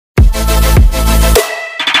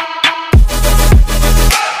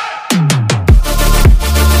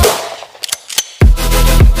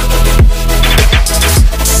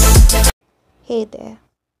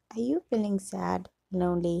feeling sad,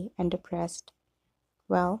 lonely, and depressed?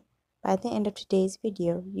 Well, by the end of today's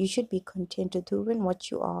video, you should be content with who and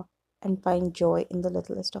what you are and find joy in the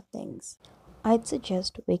littlest of things. I'd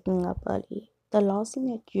suggest waking up early. The last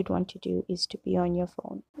thing that you'd want to do is to be on your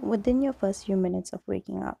phone. Within your first few minutes of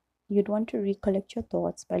waking up, you'd want to recollect your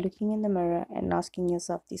thoughts by looking in the mirror and asking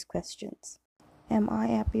yourself these questions. Am I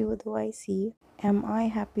happy with who I see? Am I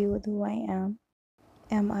happy with who I am?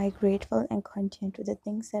 Am I grateful and content with the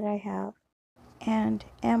things that I have? And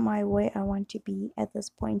am I where I want to be at this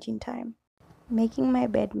point in time? Making my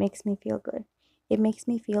bed makes me feel good. It makes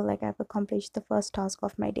me feel like I've accomplished the first task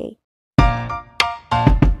of my day.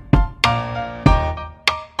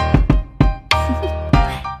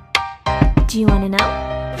 Do you want to know?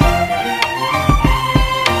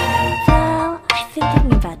 Well, I've been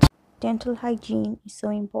thinking about Dental hygiene is so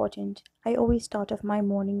important. I always start off my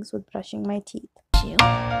mornings with brushing my teeth. you.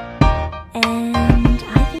 And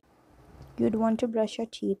I think You'd want to brush your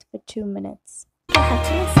teeth for 2 minutes. I have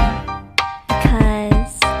to listen.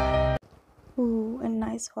 Because Ooh, a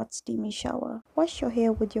nice hot steamy shower. Wash your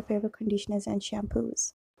hair with your favorite conditioners and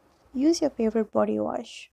shampoos. Use your favorite body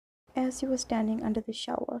wash. As you are standing under the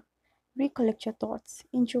shower, recollect your thoughts.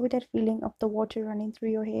 Enjoy that feeling of the water running through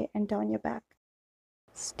your hair and down your back.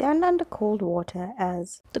 Stand under cold water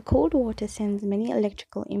as the cold water sends many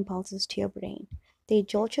electrical impulses to your brain. They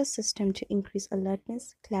jolt your system to increase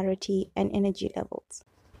alertness, clarity, and energy levels.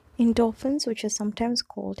 Endorphins, which are sometimes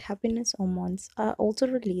called happiness hormones, are also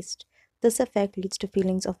released. This effect leads to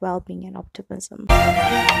feelings of well-being and optimism.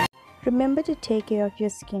 Remember to take care of your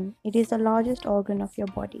skin. It is the largest organ of your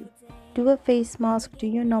body. Do a face mask, do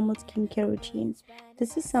your normal skincare routine.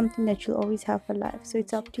 This is something that you'll always have for life, so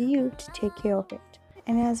it's up to you to take care of it.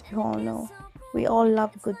 And as we all know, we all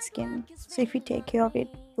love good skin. So if you take care of it,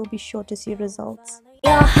 you'll be sure to see results.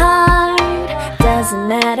 your heart doesn't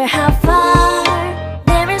matter how far.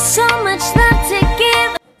 There is so much love to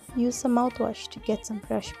give. Use some mouthwash to get some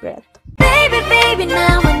fresh breath. Baby, baby,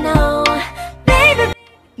 now I know. Baby,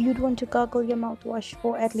 You'd want to gargle your mouthwash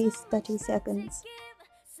for at least 30 seconds.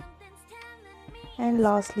 And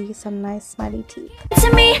lastly, some nice smiley teeth.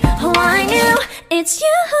 to me, oh, I knew it's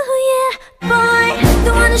you, yeah, boy.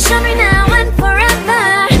 The one to show me now and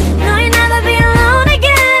forever. No, you'll never be alone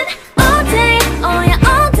again. All day, oh yeah,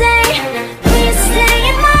 all day. Please stay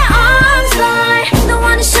in my arms, boy. The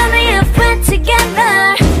one to show me if we're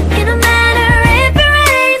together. It don't matter if it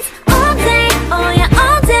rains. All day, oh yeah,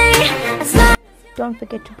 all day. As long Don't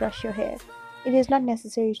forget to brush your hair. It is not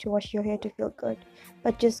necessary to wash your hair to feel good,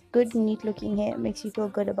 but just good, neat looking hair makes you feel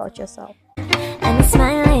good about yourself. and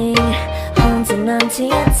smiling, holding on to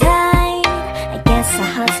you tight. I guess our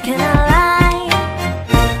hearts can align,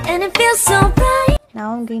 and it feels so bright.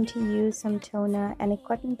 Now I'm going to use some toner and a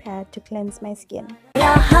cotton pad to cleanse my skin. Your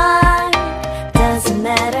heart doesn't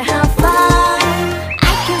matter how far.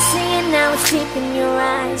 I can see it now, it's deep in your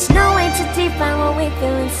eyes. No way to define what we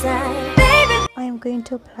feel inside, baby. I am going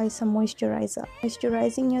to apply some moisturizer.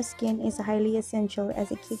 Moisturizing your skin is highly essential as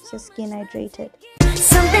it keeps your skin hydrated.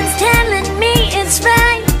 Something's telling me it's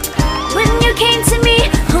right. When you came to me,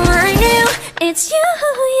 oh, I knew it's you,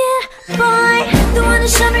 yeah, boy. The one to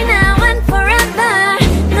show me now and forever.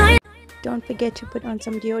 No, Don't forget to put on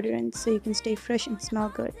some deodorant so you can stay fresh and smell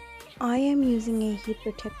good. I am using a heat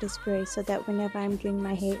protector spray so that whenever I'm doing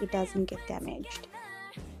my hair, it doesn't get damaged.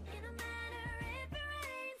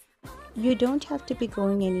 You don't have to be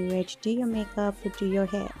going anywhere to do your makeup or do your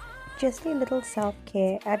hair. Just a little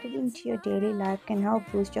self-care added into your daily life can help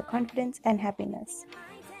boost your confidence and happiness.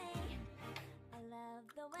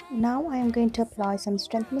 Now I am going to apply some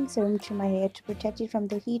strengthening serum to my hair to protect it from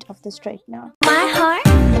the heat of the straightener. my heart,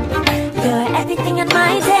 you're everything in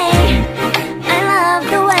my day. I love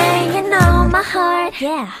the way you know my heart,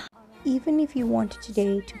 yeah. Even if you want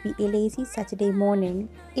today to be a lazy Saturday morning,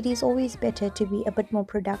 it is always better to be a bit more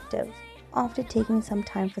productive. After taking some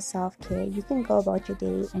time for self-care, you can go about your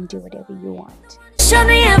day and do whatever you want. Show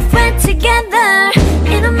me if we're together.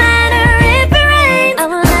 It don't matter if it rains. I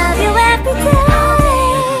will love you every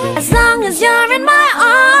day. As long as you're in my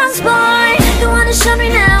arms, boy. You wanna show me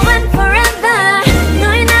now and forever.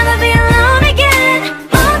 No, you'll never be alone again.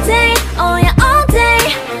 All day, oh yeah, all day.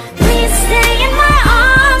 Please stay in my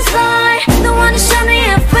arms, boy. The one to show me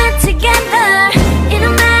if we're together. It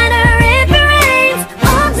don't matter if it rains.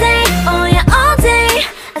 All day, oh yeah, all day.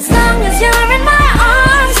 As long as you're in my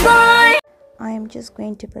arms, boy. I am just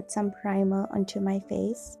going to put some primer onto my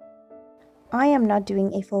face. I am not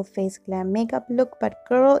doing a full face glam makeup look, but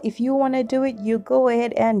girl, if you want to do it, you go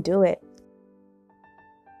ahead and do it.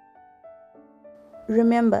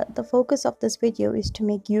 Remember, the focus of this video is to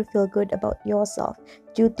make you feel good about yourself.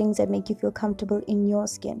 Do things that make you feel comfortable in your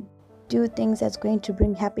skin. Do things that's going to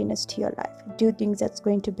bring happiness to your life. Do things that's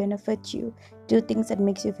going to benefit you. Do things that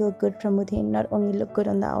makes you feel good from within, not only look good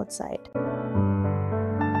on the outside.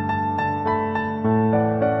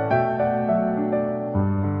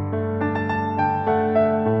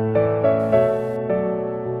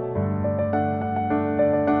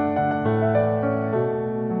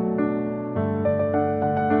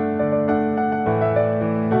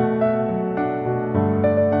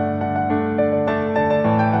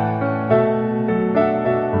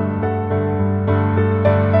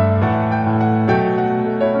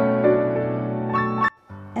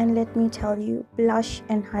 And let me tell you, blush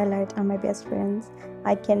and highlight are my best friends.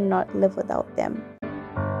 I cannot live without them.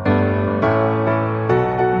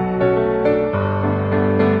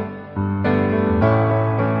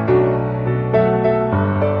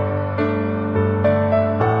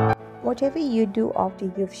 Whatever you do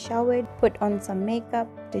after you've showered, put on some makeup,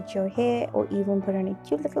 did your hair, or even put on a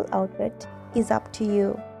cute little outfit is up to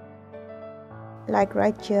you. Like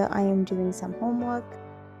right here, I am doing some homework.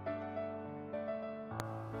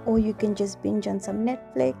 Or you can just binge on some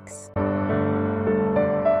Netflix.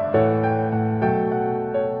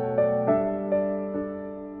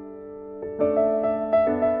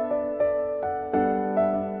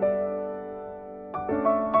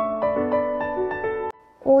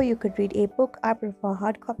 Or you could read a book. I prefer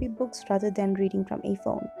hard copy books rather than reading from a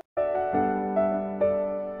phone.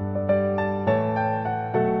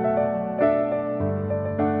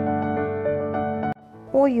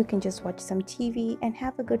 Or you can just watch some TV and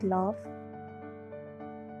have a good laugh.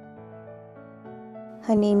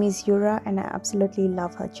 Her name is Yura and I absolutely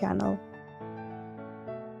love her channel.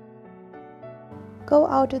 Go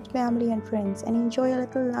out with family and friends and enjoy a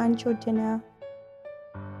little lunch or dinner.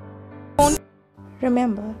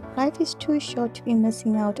 Remember, life is too short to be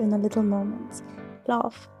missing out on the little moments.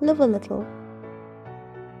 Laugh, live a little.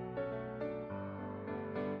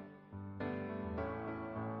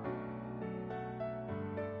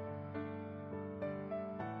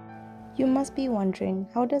 You must be wondering,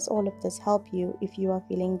 how does all of this help you if you are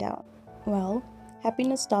feeling down? Well,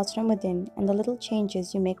 happiness starts from within and the little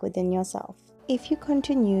changes you make within yourself. If you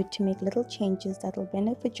continue to make little changes that will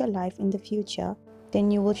benefit your life in the future,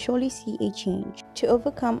 then you will surely see a change. To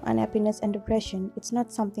overcome unhappiness and depression, it's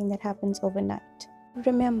not something that happens overnight.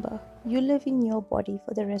 Remember, you live in your body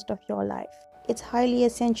for the rest of your life. It's highly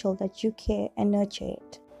essential that you care and nurture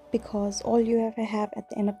it, because all you ever have at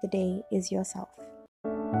the end of the day is yourself.